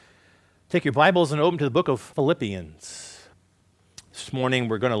Take your Bibles and open to the book of Philippians. This morning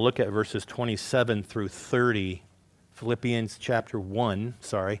we're going to look at verses 27 through 30. Philippians chapter 1,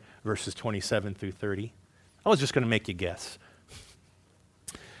 verses 27 through 30. I was just going to make you guess.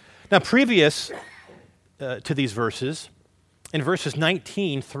 Now, previous to these verses, in verses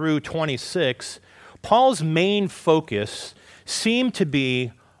 19 through 26, Paul's main focus seemed to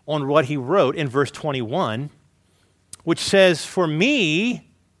be on what he wrote in verse 21, which says, "For me,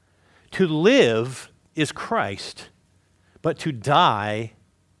 to live is Christ, but to die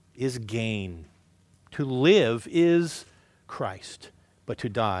is gain." To live is Christ, but to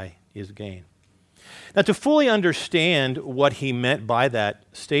die is gain. Now, to fully understand what he meant by that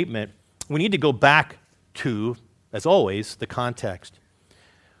statement, we need to go back to, as always, the context.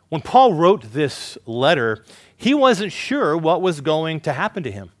 When Paul wrote this letter, he wasn't sure what was going to happen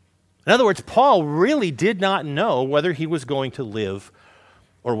to him. In other words, Paul really did not know whether he was going to live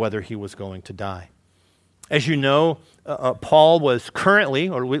or whether he was going to die. As you know, Paul was currently,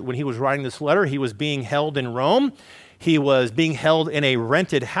 or when he was writing this letter, he was being held in Rome. He was being held in a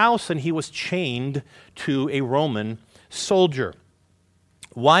rented house, and he was chained to a Roman soldier.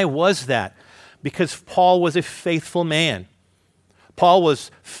 Why was that? Because Paul was a faithful man. Paul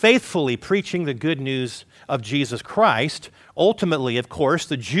was faithfully preaching the good news of Jesus Christ. Ultimately, of course,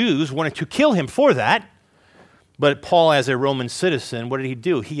 the Jews wanted to kill him for that. But Paul, as a Roman citizen, what did he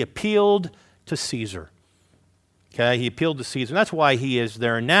do? He appealed to Caesar. Okay, he appealed to Caesar. And that's why he is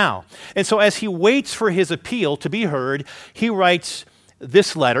there now. And so as he waits for his appeal to be heard, he writes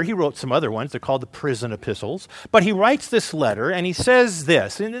this letter. He wrote some other ones. They're called the prison epistles. But he writes this letter, and he says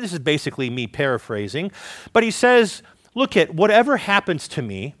this, and this is basically me paraphrasing, but he says, look, at whatever happens to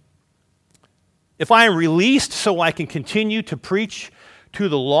me, if I am released so I can continue to preach to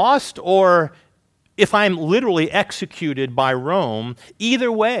the lost, or if I'm literally executed by Rome,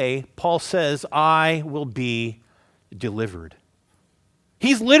 either way, Paul says, I will be delivered.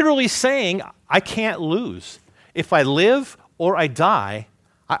 He's literally saying, I can't lose. If I live or I die,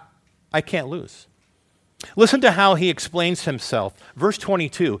 I can't lose. Listen to how he explains himself. Verse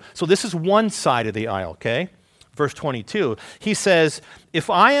 22. So this is one side of the aisle, okay? Verse 22. He says, if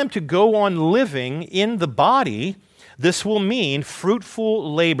I am to go on living in the body, this will mean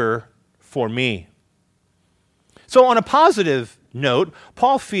fruitful labor for me. So on a positive note,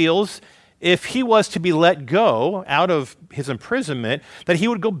 Paul feels if he was to be let go out of his imprisonment, that he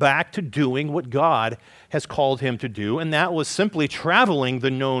would go back to doing what God has called him to do, and that was simply traveling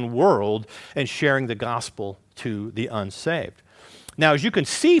the known world and sharing the gospel to the unsaved. Now, as you can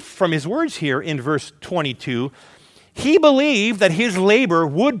see from his words here in verse 22, he believed that his labor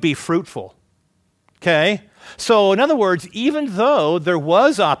would be fruitful. Okay? So, in other words, even though there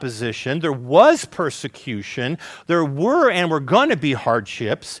was opposition, there was persecution, there were and were going to be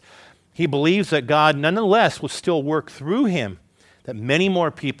hardships, he believes that God nonetheless will still work through him, that many more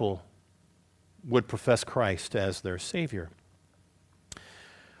people would profess Christ as their Savior.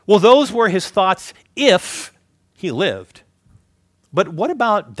 Well, those were his thoughts if he lived. But what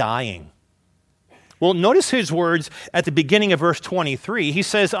about dying? Well, notice his words at the beginning of verse 23. He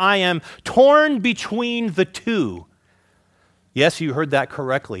says, I am torn between the two. Yes, you heard that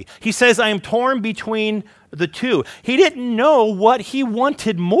correctly. He says, I am torn between the two. He didn't know what he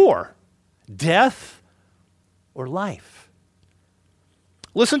wanted more, death or life.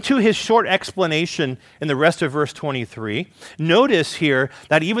 Listen to his short explanation in the rest of verse 23. Notice here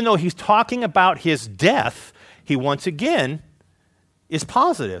that even though he's talking about his death, he once again is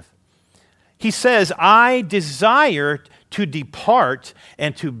positive. He says, I desire to depart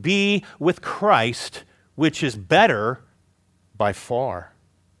and to be with Christ, which is better by far.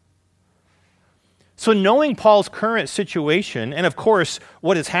 So knowing Paul's current situation, and of course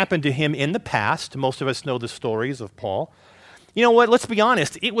what has happened to him in the past, most of us know the stories of Paul. You know what, let's be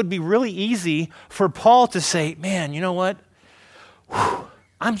honest, it would be really easy for Paul to say, man, you know what?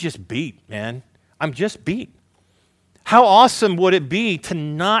 I'm just beat, man. I'm just beat. How awesome would it be to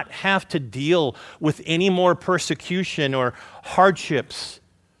not have to deal with any more persecution or hardships,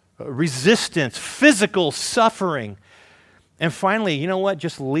 resistance, physical suffering. And finally, you know what?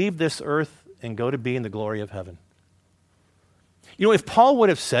 Just leave this earth and go to be in the glory of heaven. You know, if Paul would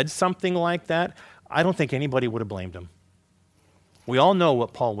have said something like that, I don't think anybody would have blamed him. We all know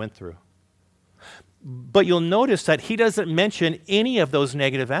what Paul went through. But you'll notice that he doesn't mention any of those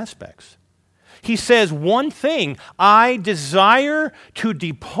negative aspects. He says one thing, I desire to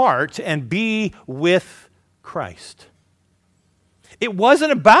depart and be with Christ. It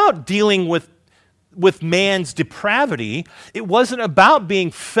wasn't about dealing with man's depravity. It wasn't about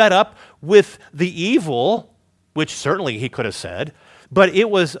being fed up with the evil, which certainly he could have said, but it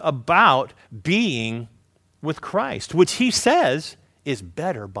was about being with Christ, which he says is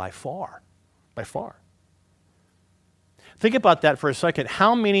better by far, by far. Think about that for a second.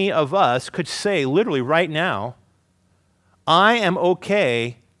 How many of us could say literally right now, I am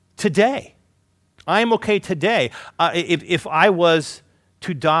okay today. I am okay today. If I was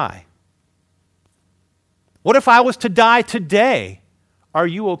to die. What if I was to die today? Are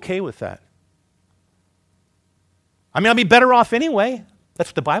you okay with that? I mean, I'll be better off anyway. That's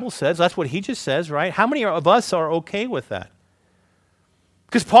what the Bible says. That's what he just says, right? How many of us are okay with that?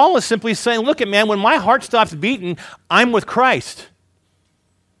 Because Paul is simply saying, look, man, when my heart stops beating, I'm with Christ.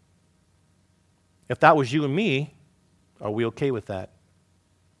 If that was you and me, are we okay with that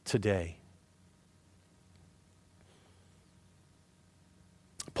today?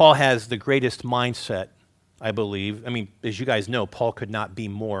 Paul has the greatest mindset, I believe. I mean, as you guys know, Paul could not be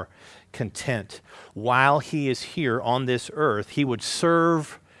more content. While he is here on this earth, he would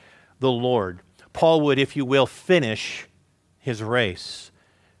serve the Lord. Paul would, if you will, finish his race.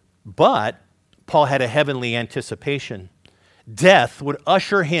 But Paul had a heavenly anticipation. Death would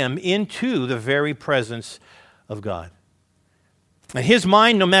usher him into the very presence of God. In his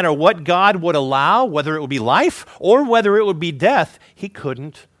mind, no matter what God would allow, whether it would be life or whether it would be death, he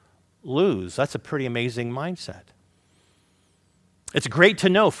couldn't lose. That's a pretty amazing mindset. It's great to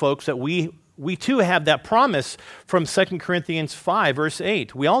know, folks, that we too have that promise from 2 Corinthians 5, verse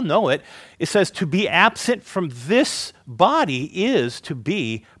 8. We all know it. It says, to be absent from this body is to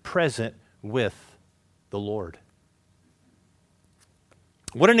be present with the Lord.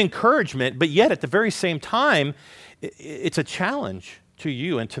 What an encouragement, but yet at the very same time, it's a challenge to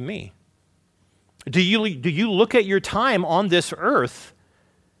you and to me. Do you look at your time on this earth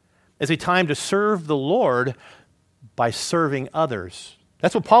as a time to serve the Lord by serving others?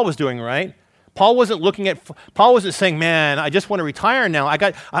 That's what Paul was doing, right? Paul wasn't saying, man, I just want to retire now.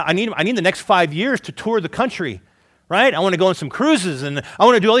 I need the next 5 years to tour the country, right? I want to go on some cruises and I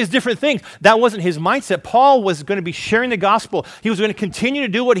want to do all these different things. That wasn't his mindset. Paul was going to be sharing the gospel. He was going to continue to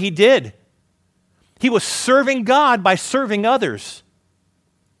do what he did. He was serving God by serving others.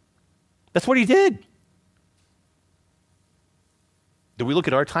 That's what he did. Do we look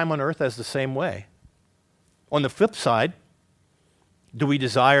at our time on earth as the same way? On the flip side, do we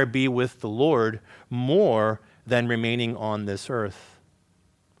desire to be with the Lord more than remaining on this earth?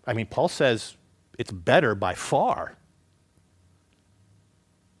 I mean, Paul says it's better by far.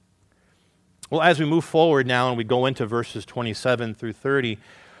 Well, as we move forward now and we go into verses 27 through 30,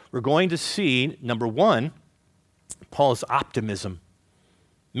 we're going to see, number one, Paul's optimism,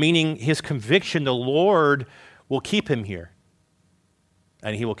 meaning his conviction the Lord will keep him here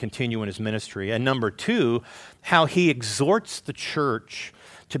and he will continue in his ministry. And number two, how he exhorts the church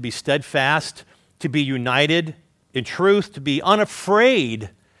to be steadfast, to be united in truth, to be unafraid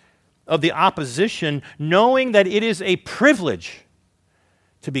of the opposition, knowing that it is a privilege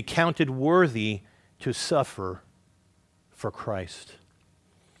to be counted worthy to suffer for Christ.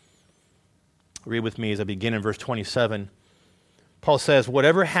 Read with me as I begin in verse 27. Paul says,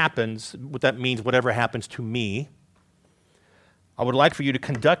 whatever happens, what that means, whatever happens to me, I would like for you to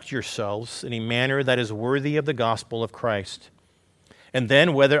conduct yourselves in a manner that is worthy of the gospel of Christ. And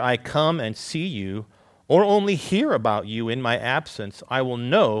then whether I come and see you or only hear about you in my absence, I will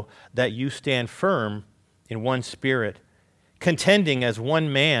know that you stand firm in one spirit, contending as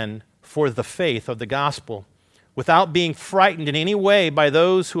one man for the faith of the gospel, without being frightened in any way by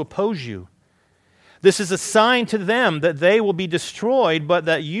those who oppose you. This is a sign to them that they will be destroyed, but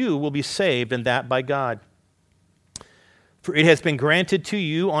that you will be saved, and that by God. For it has been granted to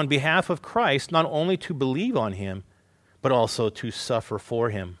you on behalf of Christ not only to believe on him, but also to suffer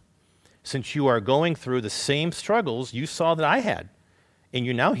for him, since you are going through the same struggles you saw that I had, and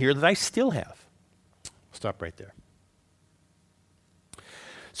you now hear that I still have. Stop right there.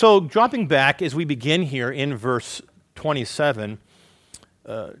 So dropping back as we begin here in verse 27,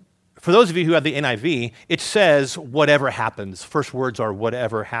 for those of you who have the NIV, it says, whatever happens. First words are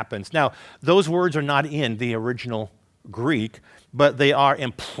whatever happens. Now, those words are not in the original Greek, but they are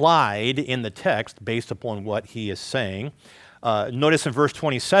implied in the text based upon what he is saying. Notice in verse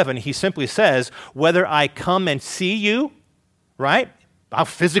 27, he simply says, whether I come and see you, right? I'll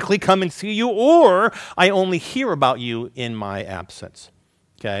physically come and see you, or I only hear about you in my absence.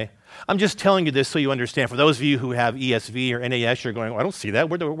 Okay? I'm just telling you this so you understand. For those of you who have ESV or NAS, you're going, I don't see that.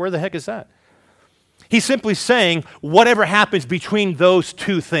 Where the heck is that? He's simply saying whatever happens between those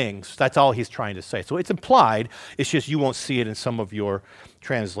two things. That's all he's trying to say. So it's implied. It's just you won't see it in some of your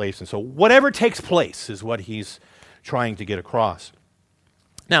translations. So whatever takes place is what he's trying to get across.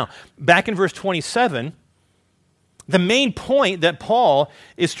 Now, back in verse 27, The main point that Paul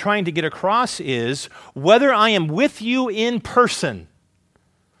is trying to get across is whether I am with you in person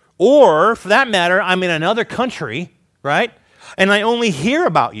or, for that matter, I'm in another country, right? And I only hear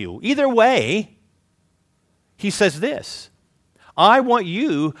about you. Either way, he says this, I want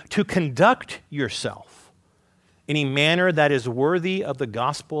you to conduct yourself in a manner that is worthy of the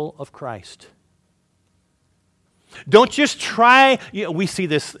gospel of Christ. Don't just try, we see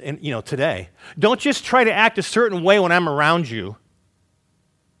this today. Don't just try to act a certain way when I'm around you,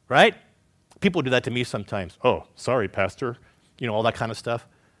 right? People do that to me sometimes. Oh, sorry, Pastor. All that kind of stuff.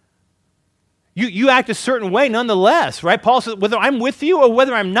 You act a certain way nonetheless, right? Paul says, whether I'm with you or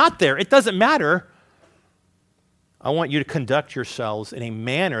whether I'm not there, it doesn't matter. I want you to conduct yourselves in a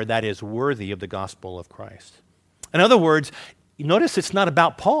manner that is worthy of the gospel of Christ. In other words, notice it's not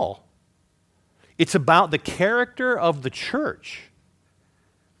about Paul. It's about the character of the church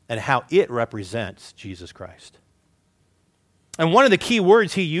and how it represents Jesus Christ. And one of the key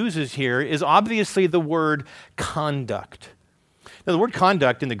words he uses here is obviously the word conduct. Now, the word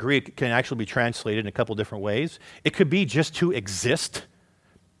conduct in the Greek can actually be translated in a couple different ways. It could be just to exist,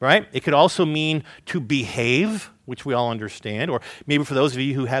 right? It could also mean to behave, which we all understand. Or maybe for those of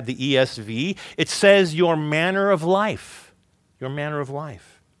you who have the ESV, it says your manner of life. Your manner of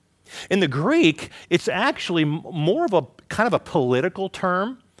life. In the Greek, it's actually more of a kind of a political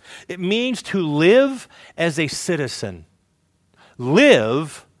term. It means to live as a citizen.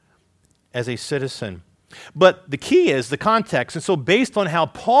 Live as a citizen. But the key is the context. And so based on how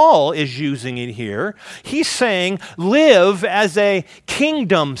Paul is using it here, he's saying live as a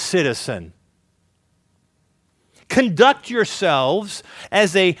kingdom citizen. Conduct yourselves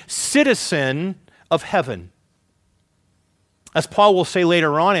as a citizen of heaven. As Paul will say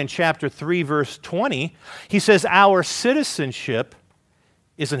later on in chapter 3, verse 20, he says our citizenship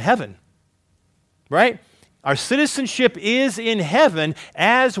is in heaven, right? Our citizenship is in heaven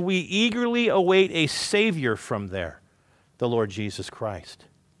as we eagerly await a Savior from there, the Lord Jesus Christ.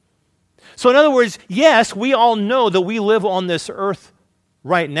 So in other words, yes, we all know that we live on this earth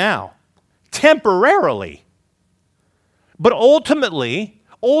right now, temporarily. But ultimately,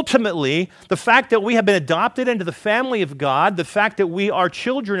 the fact that we have been adopted into the family of God, the fact that we are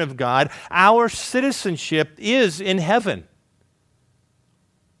children of God, our citizenship is in heaven.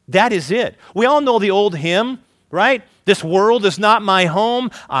 That is it. We all know the old hymn, right? This world is not my home.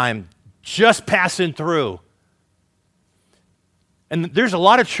 I'm just passing through. And there's a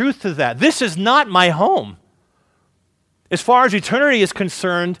lot of truth to that. This is not my home. As far as eternity is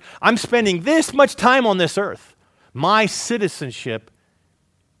concerned, I'm spending this much time on this earth. My citizenship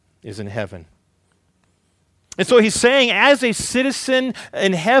is in heaven. And so he's saying, as a citizen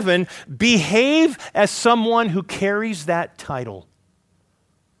in heaven, behave as someone who carries that title.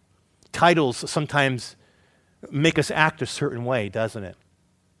 Titles sometimes make us act a certain way, doesn't it?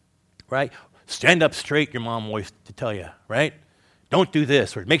 Right? Stand up straight, your mom always to tell you, right? Don't do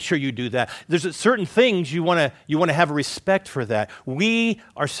this, or make sure you do that. There's certain things you want to have a respect for that. We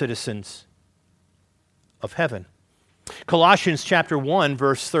are citizens of heaven. Colossians chapter 1,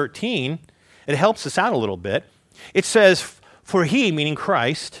 verse 13, it helps us out a little bit. It says, for he, meaning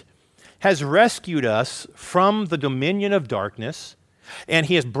Christ, has rescued us from the dominion of darkness, and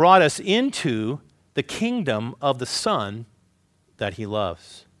he has brought us into the kingdom of the Son that he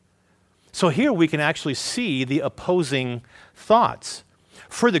loves. So here we can actually see the opposing thoughts.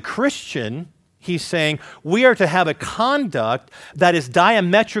 For the Christian, he's saying we are to have a conduct that is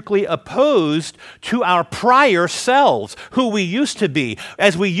diametrically opposed to our prior selves, who we used to be,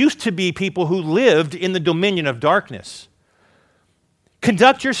 as we used to be people who lived in the dominion of darkness.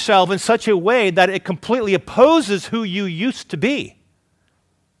 Conduct yourself in such a way that it completely opposes who you used to be.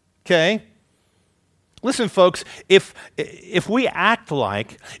 Okay? Listen, folks, if we act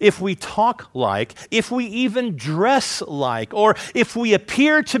like, if we talk like, if we even dress like, or if we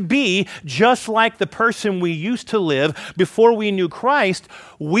appear to be just like the person we used to live before we knew Christ,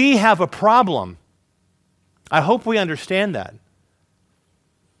 we have a problem. I hope we understand that.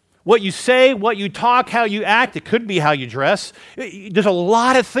 What you say, what you talk, how you act, it could be how you dress. There's a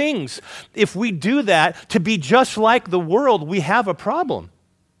lot of things. If we do that to be just like the world, we have a problem.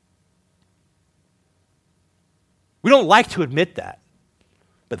 We don't like to admit that,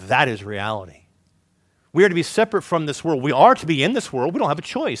 but that is reality. We are to be separate from this world. We are to be in this world. We don't have a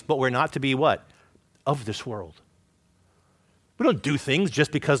choice, but we're not to be what? Of this world. We don't do things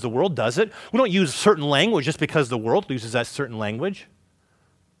just because the world does it. We don't use certain language just because the world uses that certain language.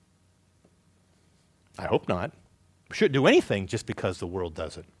 I hope not. We shouldn't do anything just because the world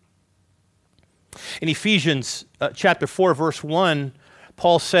does it. In Ephesians chapter 4, verse 1,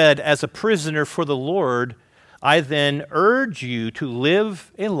 Paul said, as a prisoner for the Lord, I then urge you to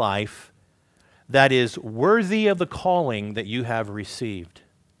live a life that is worthy of the calling that you have received.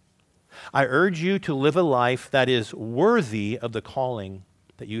 I urge you to live a life that is worthy of the calling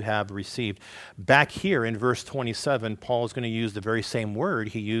that you have received. Back here in verse 27, Paul is going to use the very same word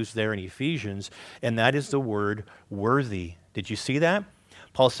he used there in Ephesians, and that is the word worthy. Did you see that?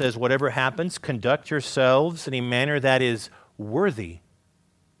 Paul says, whatever happens, conduct yourselves in a manner that is worthy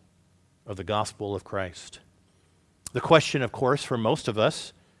of the gospel of Christ. The question, of course, for most of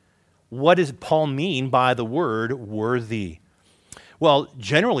us, what does Paul mean by the word worthy? Well,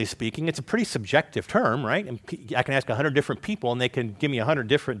 generally speaking, it's a pretty subjective term, right? And I can ask 100 different people, and they can give me 100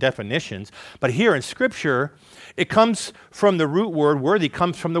 different definitions. But here in Scripture, it comes from the root word worthy,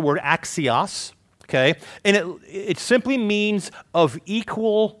 comes from the word axios, okay? And it simply means of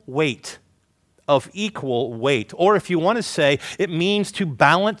equal weight, of equal weight. Or if you want to say, it means to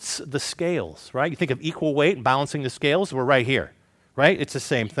balance the scales, right? You think of equal weight and balancing the scales, we're right here, right? It's the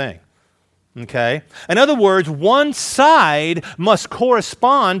same thing. Okay? In other words, one side must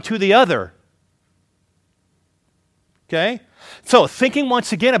correspond to the other. Okay? So, thinking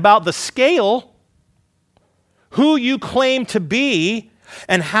once again about the scale, who you claim to be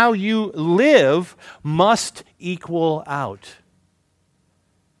and how you live must equal out.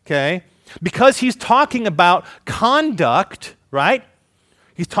 Okay? Because he's talking about conduct, right?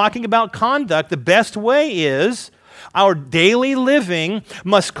 He's talking about conduct. The best way is our daily living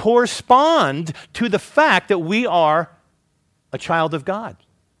must correspond to the fact that we are a child of God.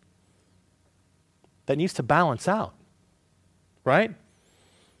 That needs to balance out, right?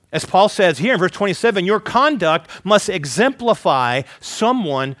 As Paul says here in verse 27, your conduct must exemplify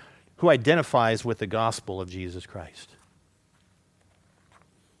someone who identifies with the gospel of Jesus Christ.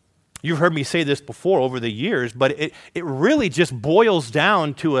 You've heard me say this before over the years, but it really just boils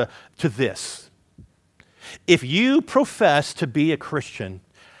down to this. If you profess to be a Christian,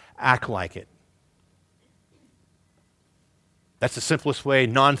 act like it. That's the simplest way,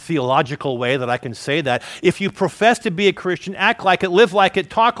 non-theological way that I can say that. If you profess to be a Christian, act like it, live like it,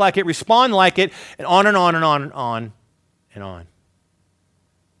 talk like it, respond like it, and on and on and on and on and on.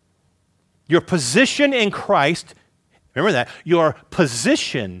 Your position in Christ, remember that, your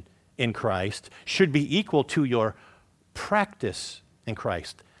position in Christ should be equal to your practice in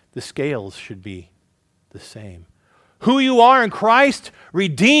Christ. The scales should be the same. Who you are in Christ,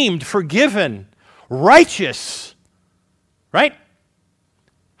 redeemed, forgiven, righteous, right?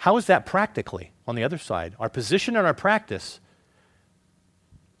 How is that practically on the other side? Our position and our practice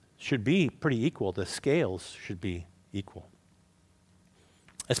should be pretty equal. The scales should be equal.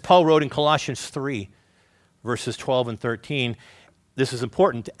 As Paul wrote in Colossians 3, verses 12 and 13, this is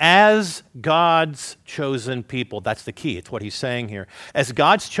important. As God's chosen people, that's the key. It's what he's saying here. As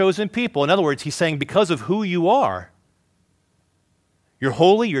God's chosen people, in other words, he's saying because of who you are, you're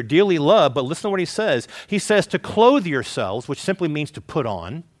holy, you're dearly loved, but listen to what he says. He says to clothe yourselves, which simply means to put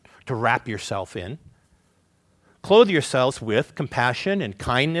on, to wrap yourself in. Clothe yourselves with compassion and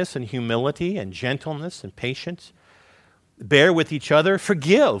kindness and humility and gentleness and patience. Bear with each other.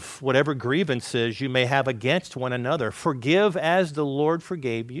 Forgive whatever grievances you may have against one another. Forgive as the Lord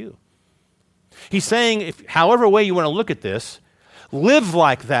forgave you. He's saying, however way you want to look at this, live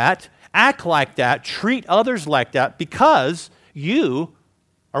like that, act like that, treat others like that, because you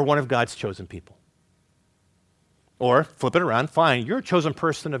are one of God's chosen people. Or flip it around, fine, you're a chosen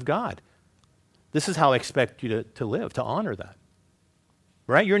person of God. This is how I expect you to live, to honor that.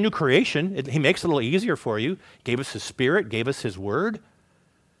 Right? You're a new creation. He makes it a little easier for you. Gave us his Spirit, gave us his word.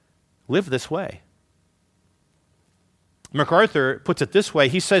 Live this way. MacArthur puts it this way.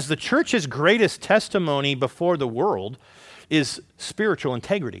 He says the church's greatest testimony before the world is spiritual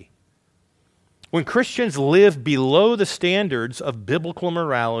integrity. When Christians live below the standards of biblical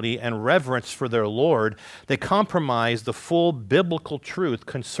morality and reverence for their Lord, they compromise the full biblical truth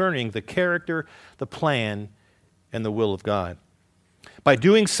concerning the character, the plan, and the will of God. By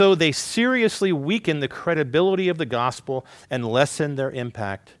doing so, they seriously weaken the credibility of the gospel and lessen their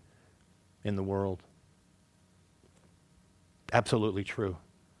impact in the world. Absolutely true.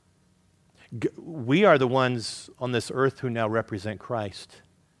 We are the ones on this earth who now represent Christ.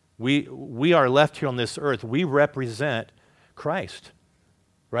 We are left here on this earth. We represent Christ,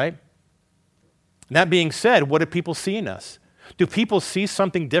 right? And that being said, what do people see in us? Do people see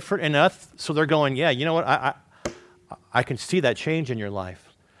something different in us so they're going, yeah, you know what, I can see that change in your life.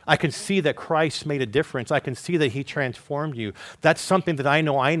 I can see that Christ made a difference. I can see that he transformed you. That's something that I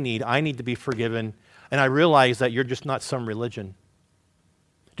know I need. I need to be forgiven. And I realize that you're just not some religion.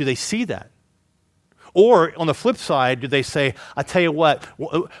 Do they see that? Or on the flip side, do they say, I tell you what,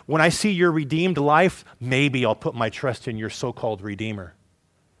 when I see your redeemed life, maybe I'll put my trust in your so-called Redeemer.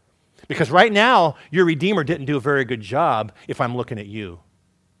 Because right now, your Redeemer didn't do a very good job if I'm looking at you.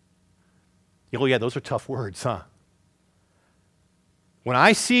 Oh yeah, those are tough words, huh? When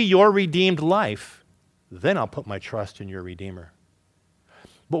I see your redeemed life, then I'll put my trust in your Redeemer.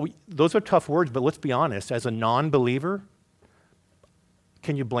 But those are tough words, but let's be honest. As a non-believer,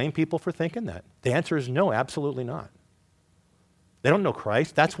 can you blame people for thinking that? The answer is no, absolutely not. They don't know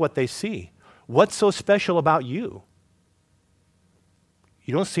Christ. That's what they see. What's so special about you?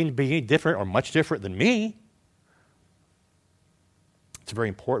 You don't seem to be any different or much different than me. It's very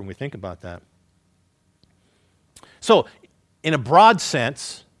important we think about that. So, in a broad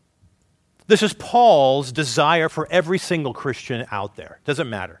sense, this is Paul's desire for every single Christian out there. Doesn't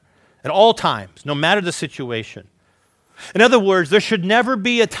matter. At all times, no matter the situation. In other words, there should never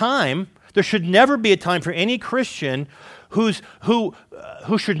be a time for any Christian who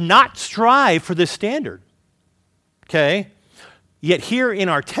should not strive for this standard. Okay? Yet here in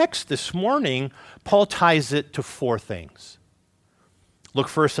our text this morning, Paul ties it to four things. Look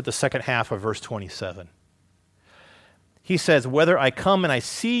first at the second half of verse 27. He says, whether I come and I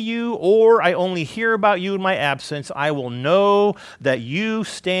see you or I only hear about you in my absence, I will know that you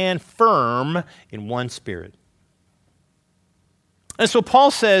stand firm in one spirit. And so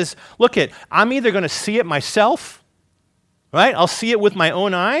Paul says, look I'm either going to see it myself, right? I'll see it with my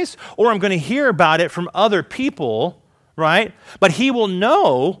own eyes, or I'm going to hear about it from other people, right? But he will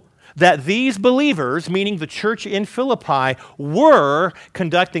know that these believers, meaning the church in Philippi, were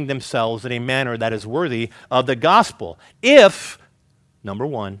conducting themselves in a manner that is worthy of the gospel. If, number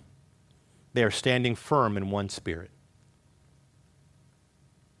one, they are standing firm in one spirit.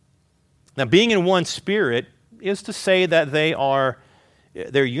 Now, being in one spirit is to say that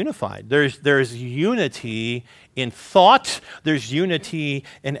they're unified. There's unity in thought, there's unity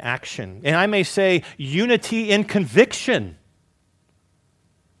in action. And I may say unity in conviction.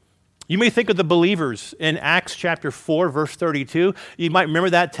 You may think of the believers in Acts chapter 4, verse 32. You might remember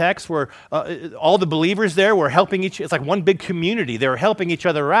that text where all the believers there were helping it's like one big community. They were helping each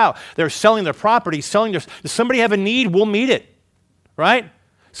other out. They were selling their property, does somebody have a need? We'll meet it, right?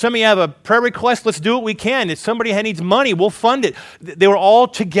 Somebody have a prayer request? Let's do what we can. If somebody needs money, we'll fund it. They were all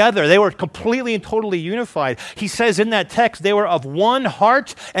together. They were completely and totally unified. He says in that text, they were of one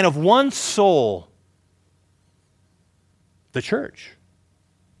heart and of one soul. The church.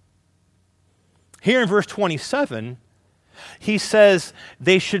 Here in verse 27, he says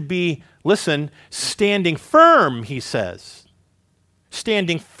they should be, standing firm, he says.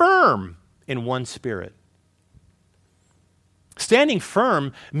 Standing firm in one spirit. Standing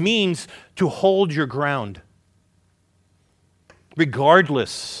firm means to hold your ground,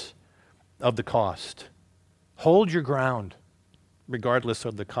 regardless of the cost. Hold your ground, regardless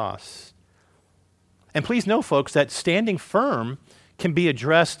of the cost. And please know, folks, that standing firm can be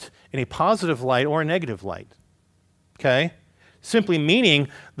addressed in a positive light or a negative light. Okay? Simply meaning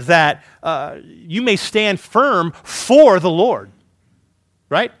that you may stand firm for the Lord,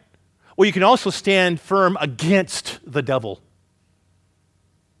 right? Or you can also stand firm against the devil.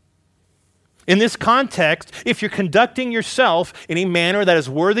 In this context, if you're conducting yourself in a manner that is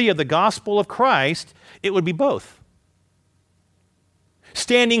worthy of the gospel of Christ, it would be both.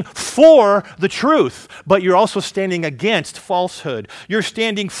 Standing for the truth, but you're also standing against falsehood. You're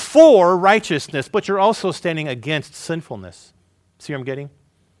standing for righteousness, but you're also standing against sinfulness. See what I'm getting?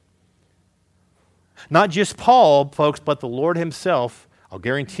 Not just Paul, folks, but the Lord himself, I'll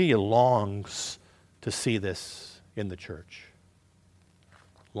guarantee you, longs to see this in the church.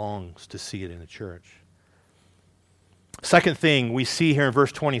 Longs to see it in the church. Second thing we see here in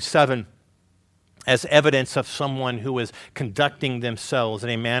verse 27 as evidence of someone who is conducting themselves in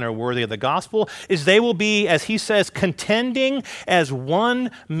a manner worthy of the gospel is they will be, as he says, contending as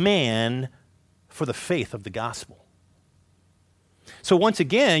one man for the faith of the gospel. So once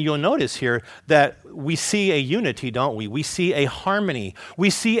again, you'll notice here that we see a unity, don't we? We see a harmony. We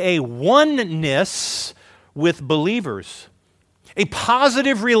see a oneness with believers. A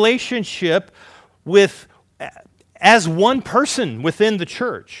positive relationship as one person within the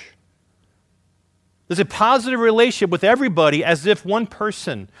church. There's a positive relationship with everybody as if one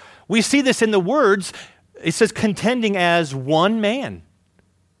person. We see this in the words. It says contending as one man.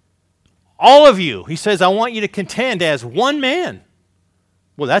 All of you, he says, I want you to contend as one man.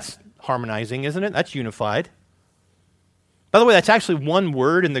 Well, that's harmonizing, isn't it? That's unified. By the way, that's actually one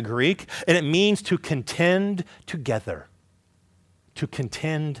word in the Greek, and it means to contend together. To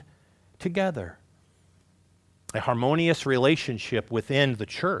contend together. A harmonious relationship within the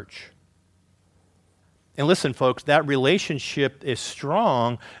church. And listen, folks, that relationship is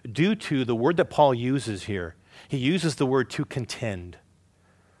strong due to the word that Paul uses here. He uses the word to contend.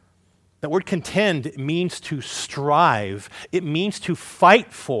 That word contend means to strive. It means to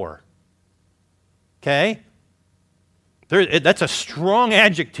fight for. Okay? That's a strong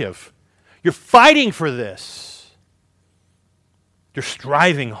adjective. You're fighting for this. You're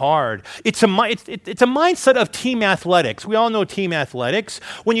striving hard. It's a mindset of team athletics. We all know team athletics.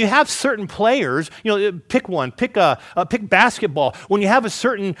 When you have certain players, pick one, pick basketball. When you have a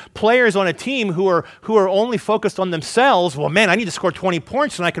certain players on a team who are only focused on themselves, well, man, I need to score 20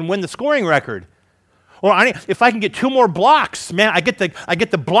 points and I can win the scoring record. Or if I can get 2 more blocks, man, I get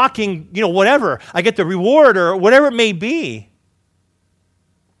the blocking, whatever. I get the reward or whatever it may be.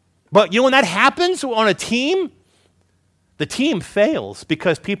 But when that happens on a team, the team fails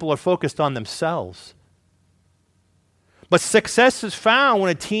because people are focused on themselves. But success is found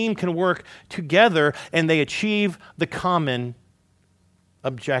when a team can work together and they achieve the common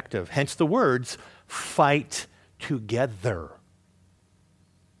objective. Hence the words, fight together.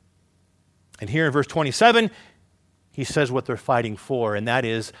 And here in verse 27, he says what they're fighting for, and that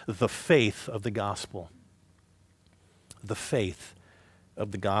is the faith of the gospel. The faith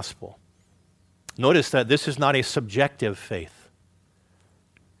of the gospel. Notice that this is not a subjective faith.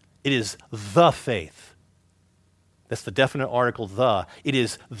 It is the faith. That's the definite article, the. It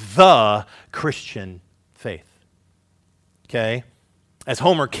is the Christian faith. Okay? As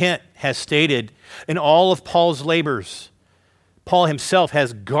Homer Kent has stated, in all of Paul's labors, Paul himself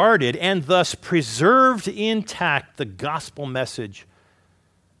has guarded and thus preserved intact the gospel message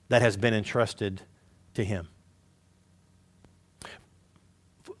that has been entrusted to him.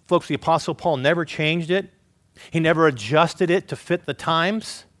 Folks, the Apostle Paul never changed it. He never adjusted it to fit the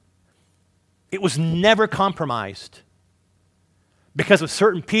times. It was never compromised because of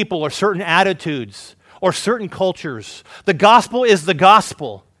certain people or certain attitudes or certain cultures. The gospel is the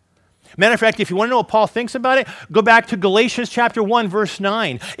gospel. Matter of fact, if you want to know what Paul thinks about it, go back to Galatians chapter 1, verse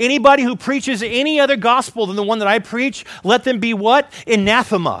 9. Anybody who preaches any other gospel than the one that I preach, let them be what?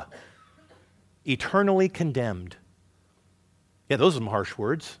 Anathema. Eternally condemned. Yeah, those are some harsh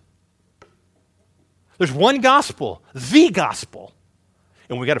words. There's one gospel, the gospel,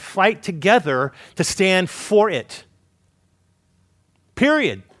 and we got to fight together to stand for it.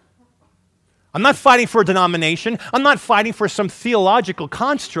 Period. I'm not fighting for a denomination. I'm not fighting for some theological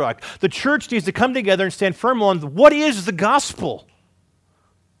construct. The church needs to come together and stand firm on what is the gospel.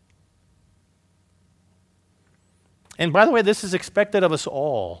 And by the way, this is expected of us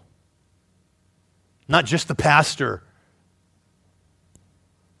all, not just the pastor.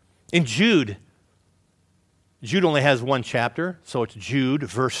 In Jude only has one chapter, so it's Jude,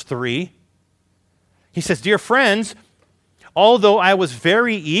 verse 3. He says, "Dear friends, although I was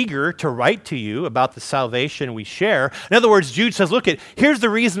very eager to write to you about the salvation we share." In other words, Jude says, here's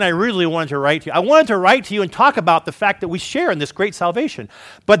the reason I really wanted to write to you. I wanted to write to you and talk about the fact that we share in this great salvation.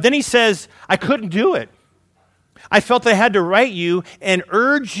 But then he says, I couldn't do it. I felt I had to write you and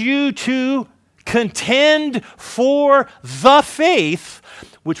urge you to contend for the faith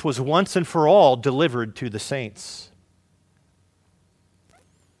which was once and for all delivered to the saints.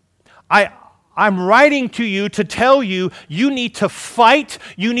 I'm writing to you to tell you, you need to fight,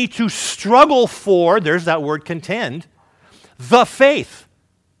 you need to struggle for, there's that word contend, the faith.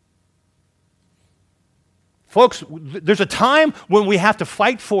 Folks, there's a time when we have to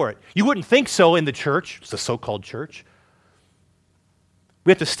fight for it. You wouldn't think so in the church, it's the so-called church. We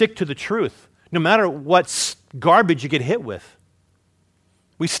have to stick to the truth, no matter what garbage you get hit with.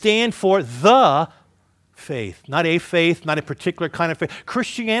 We stand for the faith, not a particular kind of faith.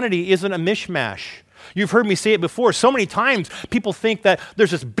 Christianity isn't a mishmash. You've heard me say it before. So many times people think that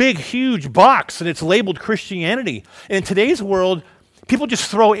there's this big, huge box and it's labeled Christianity. And in today's world, people just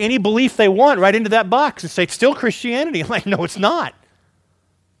throw any belief they want right into that box and say, it's still Christianity. I'm like, no, it's not.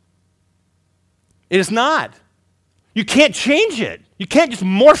 It is not. You can't change it. You can't just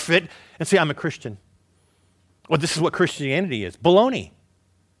morph it and say, I'm a Christian. Well, this is what Christianity is. Baloney.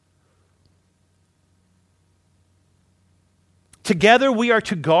 Together we are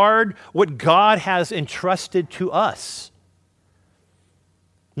to guard what God has entrusted to us.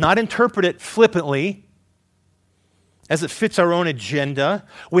 Not interpret it flippantly as it fits our own agenda.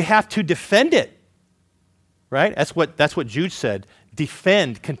 We have to defend it. Right? That's what Jude said.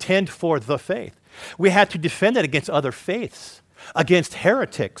 Defend, contend for the faith. We have to defend it against other faiths, against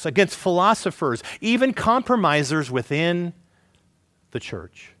heretics, against philosophers, even compromisers within the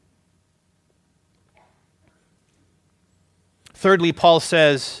church. Thirdly, Paul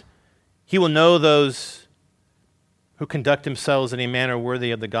says he will know those who conduct themselves in a manner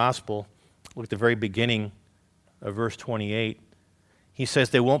worthy of the gospel Look at the very beginning of verse 28. He says,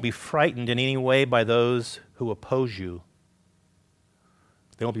 they won't be frightened in any way by those who oppose you.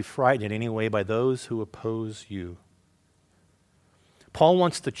 They won't be frightened in any way by those who oppose you. Paul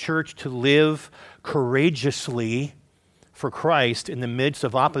wants the church to live courageously for Christ in the midst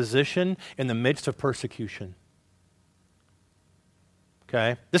of opposition, in the midst of persecution.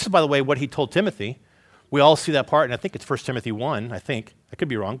 Okay? This is, by the way, what he told Timothy. We all see that part, and I think it's 1 Timothy 1, I think. I could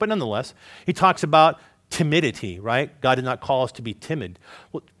be wrong, but nonetheless. He talks about timidity, right? God did not call us to be timid.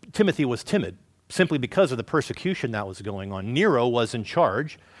 Well, Timothy was timid simply because of the persecution that was going on. Nero was in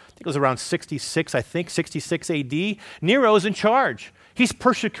charge. I think it was around 66 AD. Nero is in charge. He's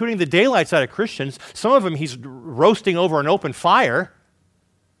persecuting the daylights out of Christians. Some of them he's roasting over an open fire.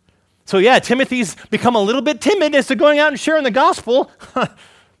 So yeah, Timothy's become a little bit timid as to going out and sharing the gospel,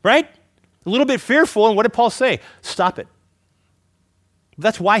 right? A little bit fearful. And what did Paul say? Stop it.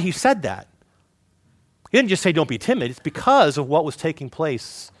 That's why he said that. He didn't just say don't be timid. It's because of what was taking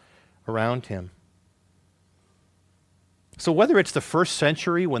place around him. So whether it's the first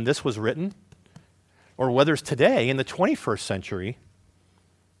century when this was written, or whether it's today in the 21st century,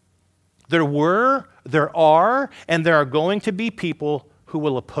 there were, there are, and there are going to be people who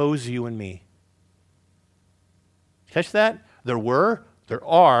will oppose you and me. Catch that? There were, there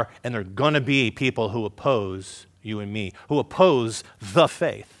are, and there are going to be people who oppose you and me, who oppose the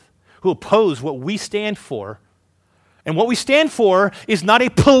faith, who oppose what we stand for. And what we stand for is not a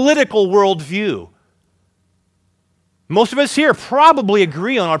political worldview. Most of us here probably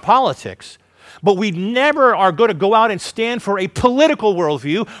agree on our politics, but we never are going to go out and stand for a political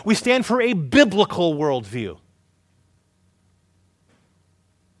worldview. We stand for a biblical worldview.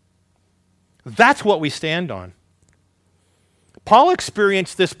 That's what we stand on. Paul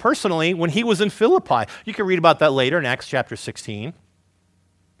experienced this personally when he was in Philippi. You can read about that later in Acts chapter 16.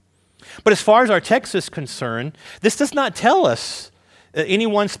 But as far as our text is concerned, this does not tell us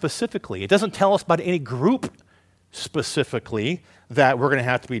anyone specifically. It doesn't tell us about any group specifically that we're going to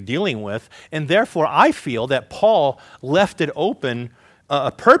have to be dealing with. And therefore, I feel that Paul left it open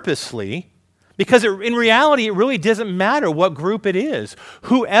purposely because in reality, it really doesn't matter what group it is.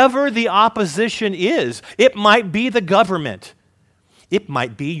 Whoever the opposition is, it might be the government. It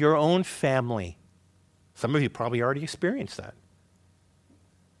might be your own family. Some of you probably already experienced that.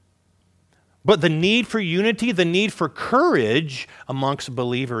 But the need for unity, the need for courage amongst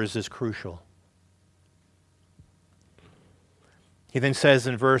believers is crucial. He then says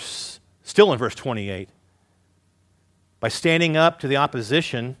still in verse 28, by standing up to the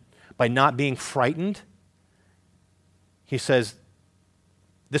opposition, by not being frightened, he says,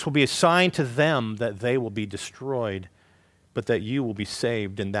 this will be a sign to them that they will be destroyed, but that you will be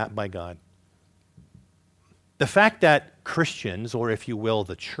saved, and that by God. The fact that Christians, or if you will,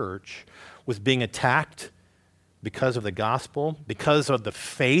 the church, was being attacked because of the gospel, because of the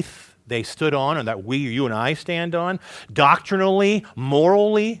faith they stood on and that you and I stand on, doctrinally,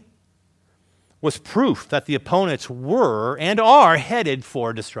 morally, was proof that the opponents were and are headed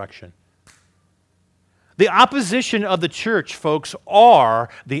for destruction. The opposition of the church, folks, are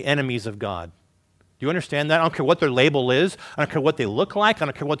the enemies of God. Do you understand that? I don't care what their label is. I don't care what they look like. I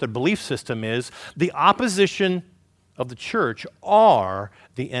don't care what their belief system is. The opposition of the church are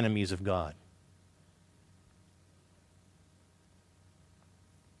the enemies of God.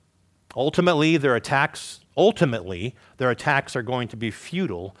 Ultimately, their attacks are going to be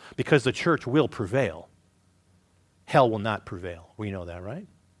futile because the church will prevail. Hell will not prevail. We know that, right?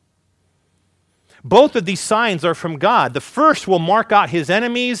 Both of these signs are from God. The first will mark out his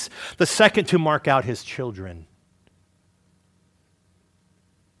enemies, the second to mark out his children.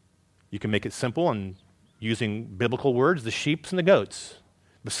 You can make it simple and using biblical words, the sheep and the goats.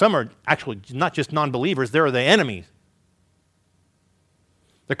 But some are actually not just non-believers, they're the enemies.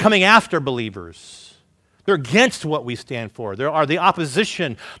 They're coming after believers. They're against what we stand for. They are the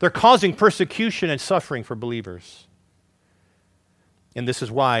opposition. They're causing persecution and suffering for believers. And this is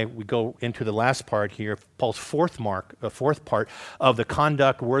why we go into the last part here, Paul's fourth part of the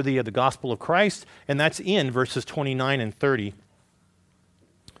conduct worthy of the gospel of Christ, and that's in verses 29 and 30.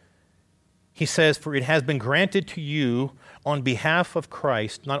 He says, for it has been granted to you on behalf of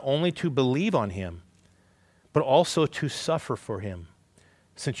Christ not only to believe on him, but also to suffer for him,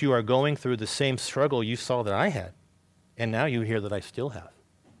 since you are going through the same struggle you saw that I had, and now you hear that I still have.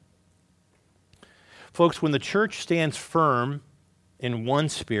 Folks, when the church stands firm in one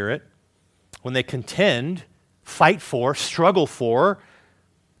spirit, when they contend, fight for, struggle for,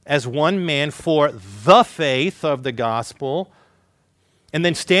 as one man for the faith of the gospel, and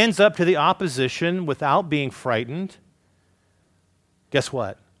then stands up to the opposition without being frightened, guess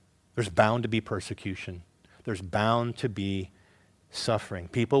what? There's bound to be persecution. There's bound to be suffering.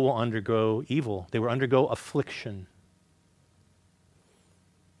 People will undergo evil. They will undergo affliction.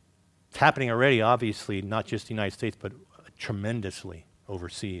 It's happening already, obviously, not just in the United States, but tremendously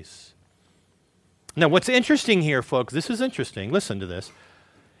overseas. Now, what's interesting here, folks, this is interesting, listen to this,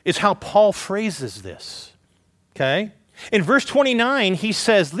 is how Paul phrases this, okay? In verse 29, he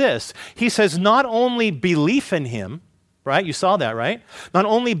says this. He says, not only belief in him, right? You saw that, right? Not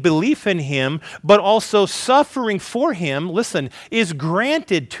only belief in him, but also suffering for him, listen, is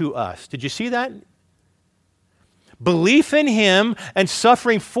granted to us. Did you see that? Belief in him and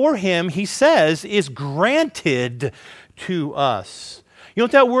suffering for him, he says, is granted to us. You know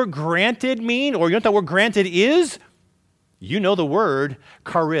what that word granted mean? Or you know what that word granted is? You know the word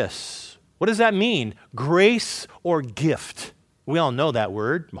charis. What does that mean? Grace or gift. We all know that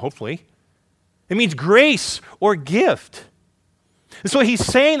word, hopefully. It means grace or gift. And so he's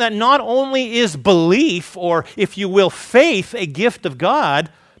saying that not only is belief, or if you will, faith, a gift of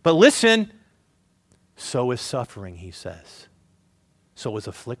God, but listen, so is suffering, he says. So is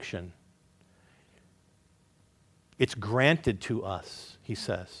affliction. It's granted to us, he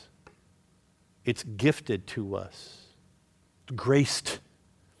says. It's gifted to us. Graced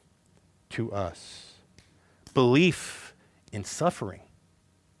to us. Belief in suffering.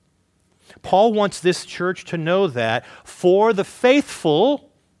 Paul wants this church to know that for the faithful,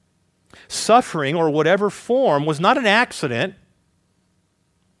 suffering, or whatever form, was not an accident.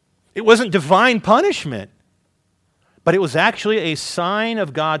 It wasn't divine punishment, but it was actually a sign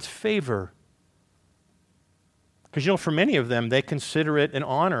of God's favor. Because, for many of them, they consider it an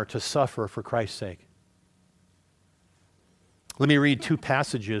honor to suffer for Christ's sake. Let me read two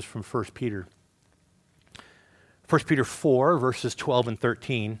passages from 1 Peter. 1 Peter 4, verses 12 and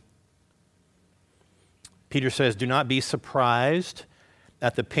 13. Peter says, do not be surprised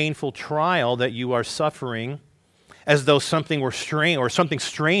at the painful trial that you are suffering, as though something were strange or something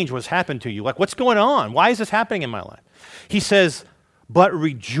strange was happened to you. Like, what's going on? Why is this happening in my life? He says, but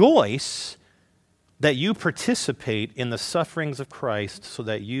rejoice that you participate in the sufferings of Christ, so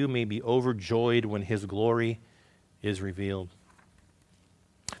that you may be overjoyed when his glory is revealed.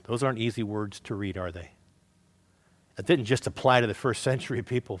 Those aren't easy words to read, are they? That didn't just apply to the first century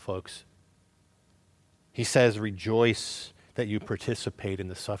people, folks. He says, rejoice that you participate in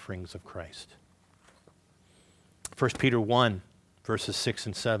the sufferings of Christ. 1 Peter 1, verses 6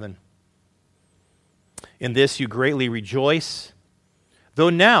 and 7. In this you greatly rejoice, though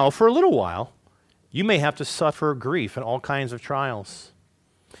now, for a little while, you may have to suffer grief and all kinds of trials.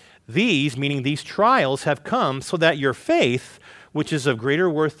 These, meaning these trials, have come so that your faith, which is of greater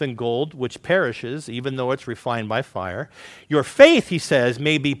worth than gold, which perishes, even though it's refined by fire, your faith, he says,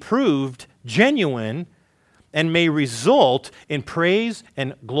 may be proved genuine and may result in praise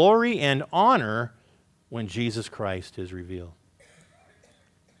and glory and honor when Jesus Christ is revealed.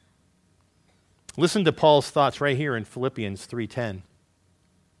 Listen to Paul's thoughts right here in Philippians 3:10.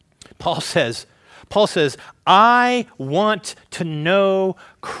 Paul says, I want to know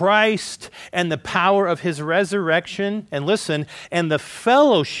Christ and the power of his resurrection, and listen, and the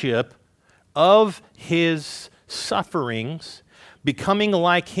fellowship of his sufferings, becoming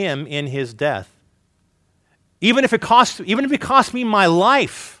like him in his death. Even if it costs me my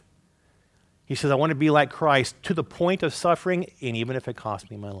life, he says, I want to be like Christ to the point of suffering, and even if it costs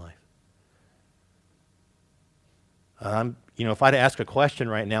me my life. If I'd ask a question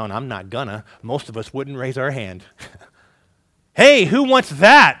right now, and I'm not gonna, most of us wouldn't raise our hand. Hey, who wants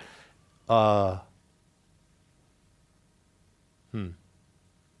that?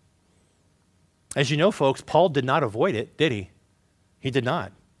 As you know, folks, Paul did not avoid it, did he? He did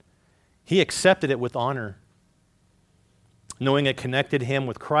not. He accepted it with honor, knowing it connected him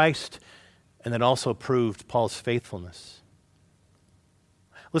with Christ, and it also proved Paul's faithfulness.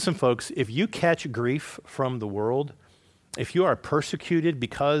 Listen, folks, if you catch grief from the world, if you are persecuted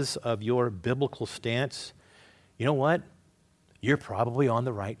because of your biblical stance, you know what? You're probably on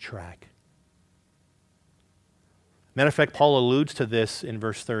the right track. Matter of fact, Paul alludes to this in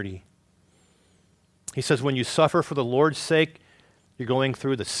verse 30. He says, when you suffer for the Lord's sake, you're going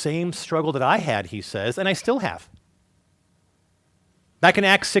through the same struggle that I had, he says, and I still have. Back in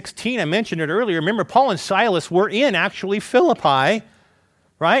Acts 16, I mentioned it earlier. Remember, Paul and Silas were in actually Philippi,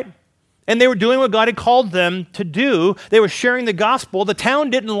 right? And they were doing what God had called them to do. They were sharing the gospel. The town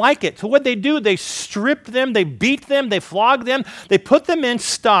didn't like it. So what they do, they stripped them, they beat them, they flogged them, they put them in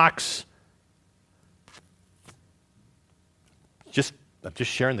stocks. I'm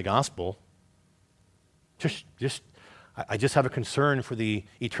just sharing the gospel. I just have a concern for the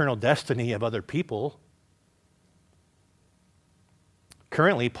eternal destiny of other people.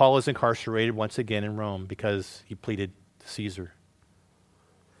 Currently, Paul is incarcerated once again in Rome because he pleaded to Caesar.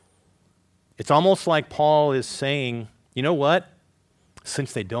 It's almost like Paul is saying, you know what?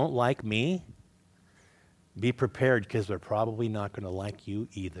 Since they don't like me, be prepared because they're probably not going to like you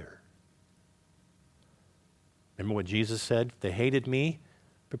either. Remember what Jesus said? If they hated me,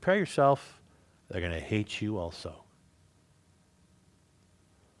 prepare yourself. They're going to hate you also.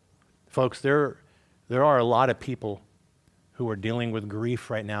 Folks, there are a lot of people who are dealing with grief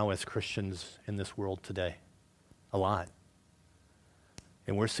right now as Christians in this world today. A lot.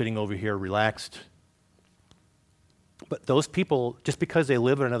 And we're sitting over here relaxed. But those people, just because they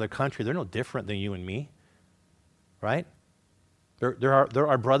live in another country, they're no different than you and me. Right? There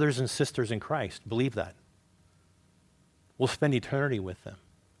are brothers and sisters in Christ. Believe that. We'll spend eternity with them.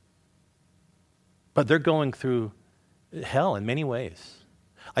 But they're going through hell in many ways.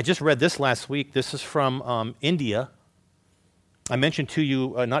 I just read this last week. This is from India. I mentioned to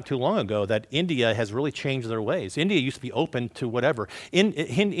you not too long ago that India has really changed their ways. India used to be open to whatever.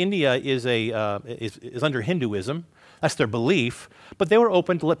 India is under Hinduism. That's their belief. But they were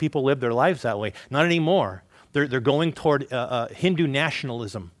open to let people live their lives that way. Not anymore. They're going toward Hindu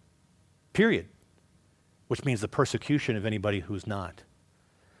nationalism, period, which means the persecution of anybody who's not.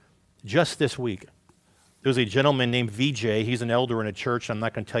 Just this week, there was a gentleman named Vijay. He's an elder in a church. I'm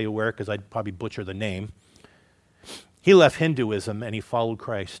not going to tell you where because I'd probably butcher the name. He left Hinduism and he followed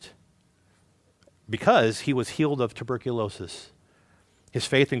Christ because he was healed of tuberculosis. His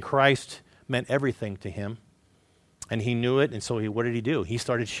faith in Christ meant everything to him, and he knew it, and so what did he do? He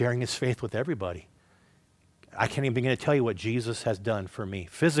started sharing his faith with everybody. I can't even begin to tell you what Jesus has done for me,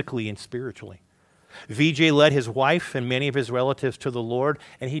 physically and spiritually. Vijay led his wife and many of his relatives to the Lord,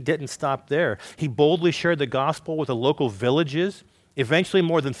 and he didn't stop there. He boldly shared the gospel with the local villages. Eventually,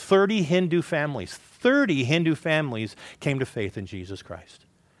 more than 30 Hindu families came to faith in Jesus Christ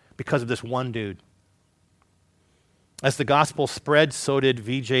because of this one dude. As the gospel spread, so did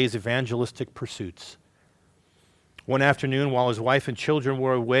Vijay's evangelistic pursuits. One afternoon, while his wife and children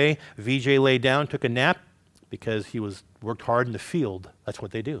were away, Vijay lay down, took a nap because he worked hard in the field. That's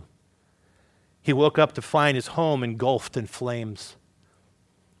what they do. He woke up to find his home engulfed in flames.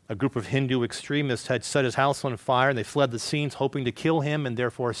 A group of Hindu extremists had set his house on fire, and they fled the scenes hoping to kill him and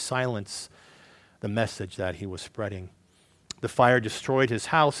therefore silence the message that he was spreading. The fire destroyed his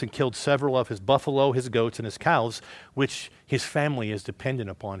house and killed several of his buffalo, his goats, and his cows, which his family is dependent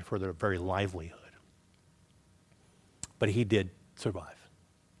upon for their very livelihood. But he did survive.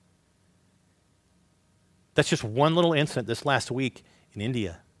 That's just one little incident this last week in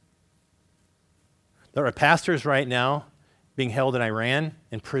India. There are pastors right now being held in Iran,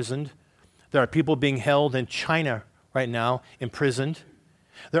 imprisoned. There are people being held in China right now, imprisoned.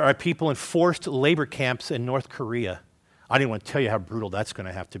 There are people in forced labor camps in North Korea. I didn't want to tell you how brutal that's going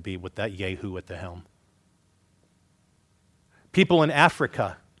to have to be with that Yahoo at the helm. People in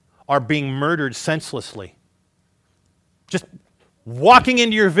Africa are being murdered senselessly. Just walking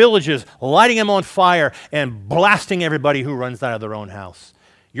into your villages, lighting them on fire, and blasting everybody who runs out of their own house.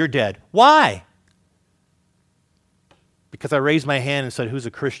 You're dead. Why? Because I raised my hand and said, who's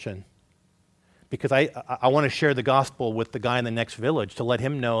a Christian? Because I want to share the gospel with the guy in the next village to let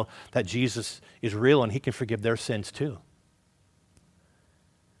him know that Jesus is real and he can forgive their sins too.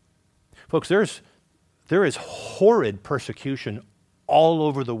 Folks, there is horrid persecution all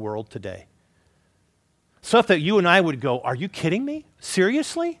over the world today. Stuff that you and I would go, are you kidding me?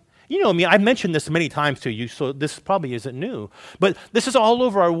 Seriously? You know me, I've mentioned this many times to you, so this probably isn't new. But this is all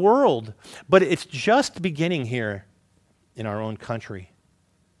over our world. But it's just beginning here in our own country.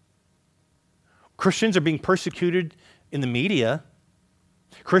 Christians are being persecuted in the media.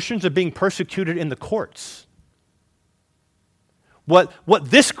 Christians are being persecuted in the courts. What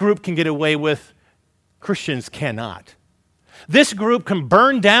this group can get away with, Christians cannot. This group can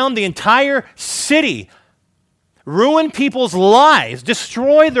burn down the entire city, ruin people's lives,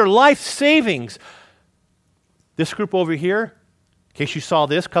 destroy their life savings. This group over here, in case you saw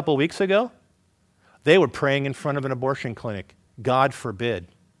this a couple of weeks ago, they were praying in front of an abortion clinic. God forbid.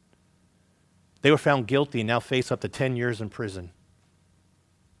 They were found guilty and now face up to 10 years in prison.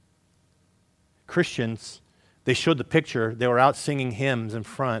 Christians, they showed the picture. They were out singing hymns in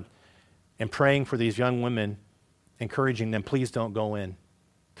front and praying for these young women, encouraging them, please don't go in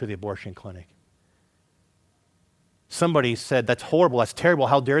to the abortion clinic. Somebody said, that's horrible, that's terrible,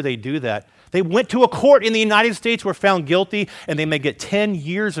 how dare they do that? They went to a court in the United States, were found guilty, and they may get 10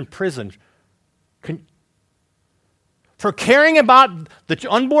 years in prison for caring about the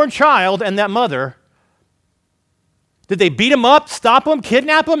unborn child and that mother. Did they beat him up, stop him,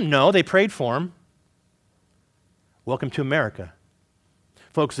 kidnap him? No, they prayed for him. Welcome to America.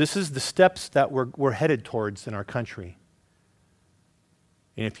 Folks, this is the steps that we're headed towards in our country.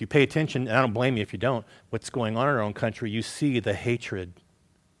 And if you pay attention, and I don't blame you if you don't, what's going on in our own country, you see the hatred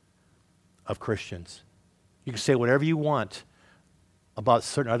of Christians. You can say whatever you want about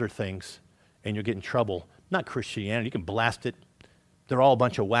certain other things, and you'll get in trouble. Not Christianity. You can blast it. They're all a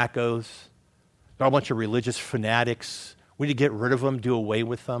bunch of wackos. They're all a bunch of religious fanatics. We need to get rid of them, do away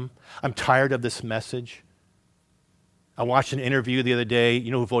with them. I'm tired of this message. I watched an interview the other day.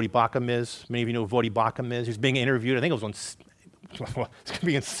 You know who Vodi Bakum is? Many of you know who Vodi Bakum is. He's being interviewed. I think it was on, it's going to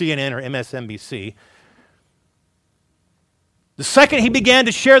be on CNN or MSNBC. The second he began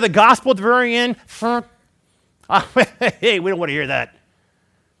to share the gospel at the very end, hey, we don't want to hear that.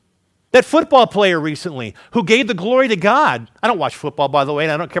 That football player recently who gave the glory to God. I don't watch football, by the way,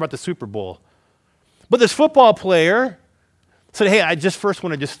 and I don't care about the Super Bowl. But this football player said, hey, I just first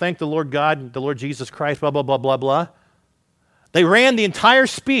want to just thank the Lord God, the Lord Jesus Christ, blah, blah, blah, blah, blah. They ran the entire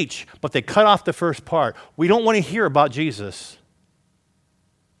speech, but they cut off the first part. We don't want to hear about Jesus.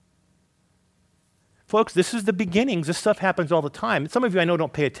 Folks, this is the beginnings. This stuff happens all the time. Some of you I know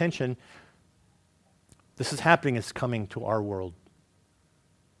don't pay attention. This is happening. It's coming to our world.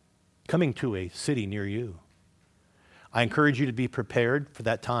 Coming to a city near you. I encourage you to be prepared for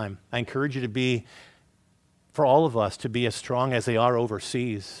that time. I encourage you to be, for all of us, to be as strong as they are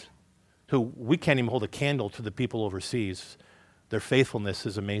overseas. Who we can't even hold a candle to the people overseas. Their faithfulness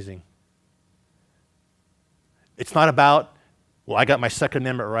is amazing. It's not about, well, I got my Second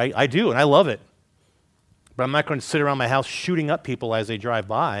Amendment right. I do, and I love it. But I'm not going to sit around my house shooting up people as they drive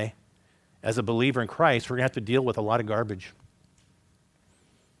by. As a believer in Christ, we're going to have to deal with a lot of garbage.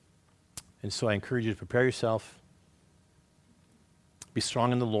 And so I encourage you to prepare yourself. Be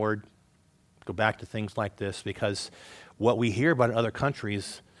strong in the Lord. Go back to things like this, because what we hear about in other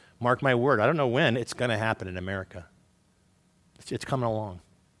countries, mark my word, I don't know when, it's going to happen in America. It's coming along.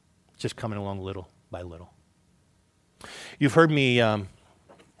 It's just coming along little by little. You've heard me,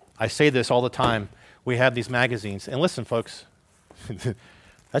 I say this all the time. We have these magazines. And listen, folks,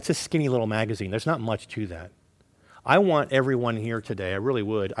 that's a skinny little magazine. There's not much to that. I want everyone here today, I really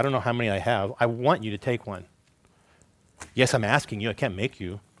would. I don't know how many I have. I want you to take one. Yes, I'm asking you. I can't make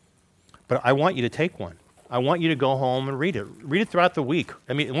you. But I want you to take one. I want you to go home and read it. Read it throughout the week.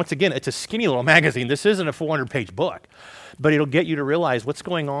 I mean, once again, it's a skinny little magazine. This isn't a 400-page book. But it'll get you to realize what's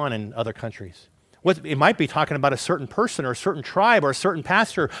going on in other countries. It might be talking about a certain person or a certain tribe or a certain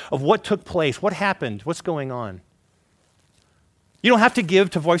pastor of what took place, what happened, what's going on. You don't have to give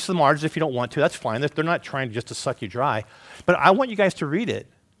to Voice of the Martyrs if you don't want to. That's fine. They're not trying just to suck you dry. But I want you guys to read it.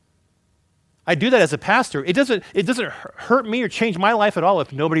 I do that as a pastor. It doesn't hurt me or change my life at all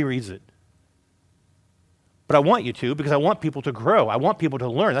if nobody reads it. But I want you to, because I want people to grow. I want people to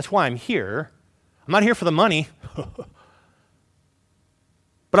learn. That's why I'm here. I'm not here for the money.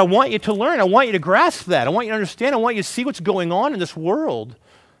 But I want you to learn. I want you to grasp that. I want you to understand. I want you to see what's going on in this world.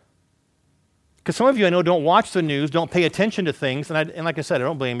 Because some of you I know don't watch the news, don't pay attention to things. And like I said, I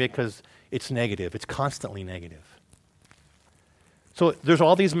don't blame you because it's negative. It's constantly negative. So there's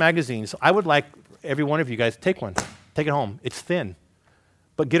all these magazines. I would like every one of you guys to take one. Take it home. It's thin.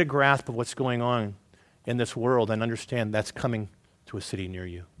 But get a grasp of what's going on in this world and understand that's coming to a city near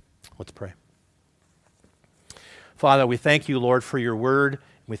you. Let's pray. Father, we thank you, Lord, for your word.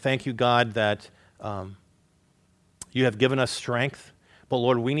 We thank you, God, that you have given us strength. But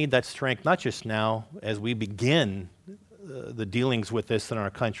Lord, we need that strength not just now as we begin the dealings with this in our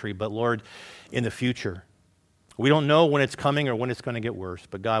country, but Lord, in the future. We don't know when it's coming or when it's going to get worse.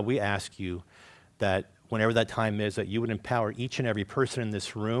 But God, we ask you that whenever that time is, that you would empower each and every person in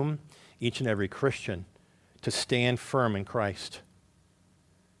this room, each and every Christian, to stand firm in Christ.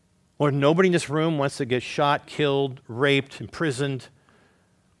 Lord, nobody in this room wants to get shot, killed, raped, imprisoned.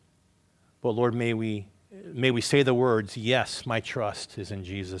 But Lord, may we say the words, yes, my trust is in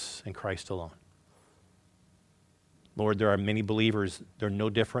Jesus and Christ alone. Lord, there are many believers, they're no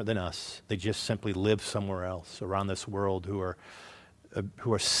different than us. They just simply live somewhere else around this world who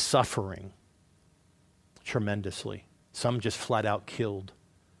are suffering tremendously. Some just flat out killed.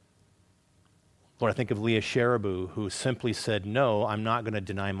 Lord, I think of Leah Sharibu, who simply said, no, I'm not going to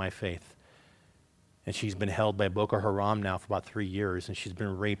deny my faith. And she's been held by Boko Haram now for about 3 years, and she's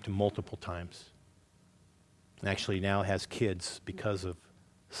been raped multiple times. And actually now has kids because of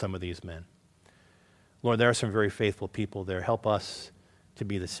some of these men. Lord, there are some very faithful people there. Help us to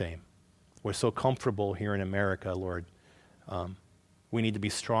be the same. We're so comfortable here in America, Lord. We need to be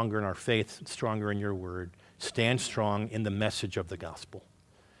stronger in our faith, stronger in your word. Stand strong in the message of the gospel.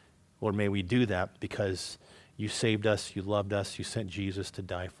 Lord, may we do that because you saved us, you loved us, you sent Jesus to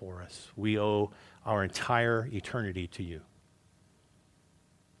die for us. We owe our entire eternity to you.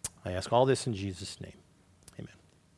 I ask all this in Jesus' name.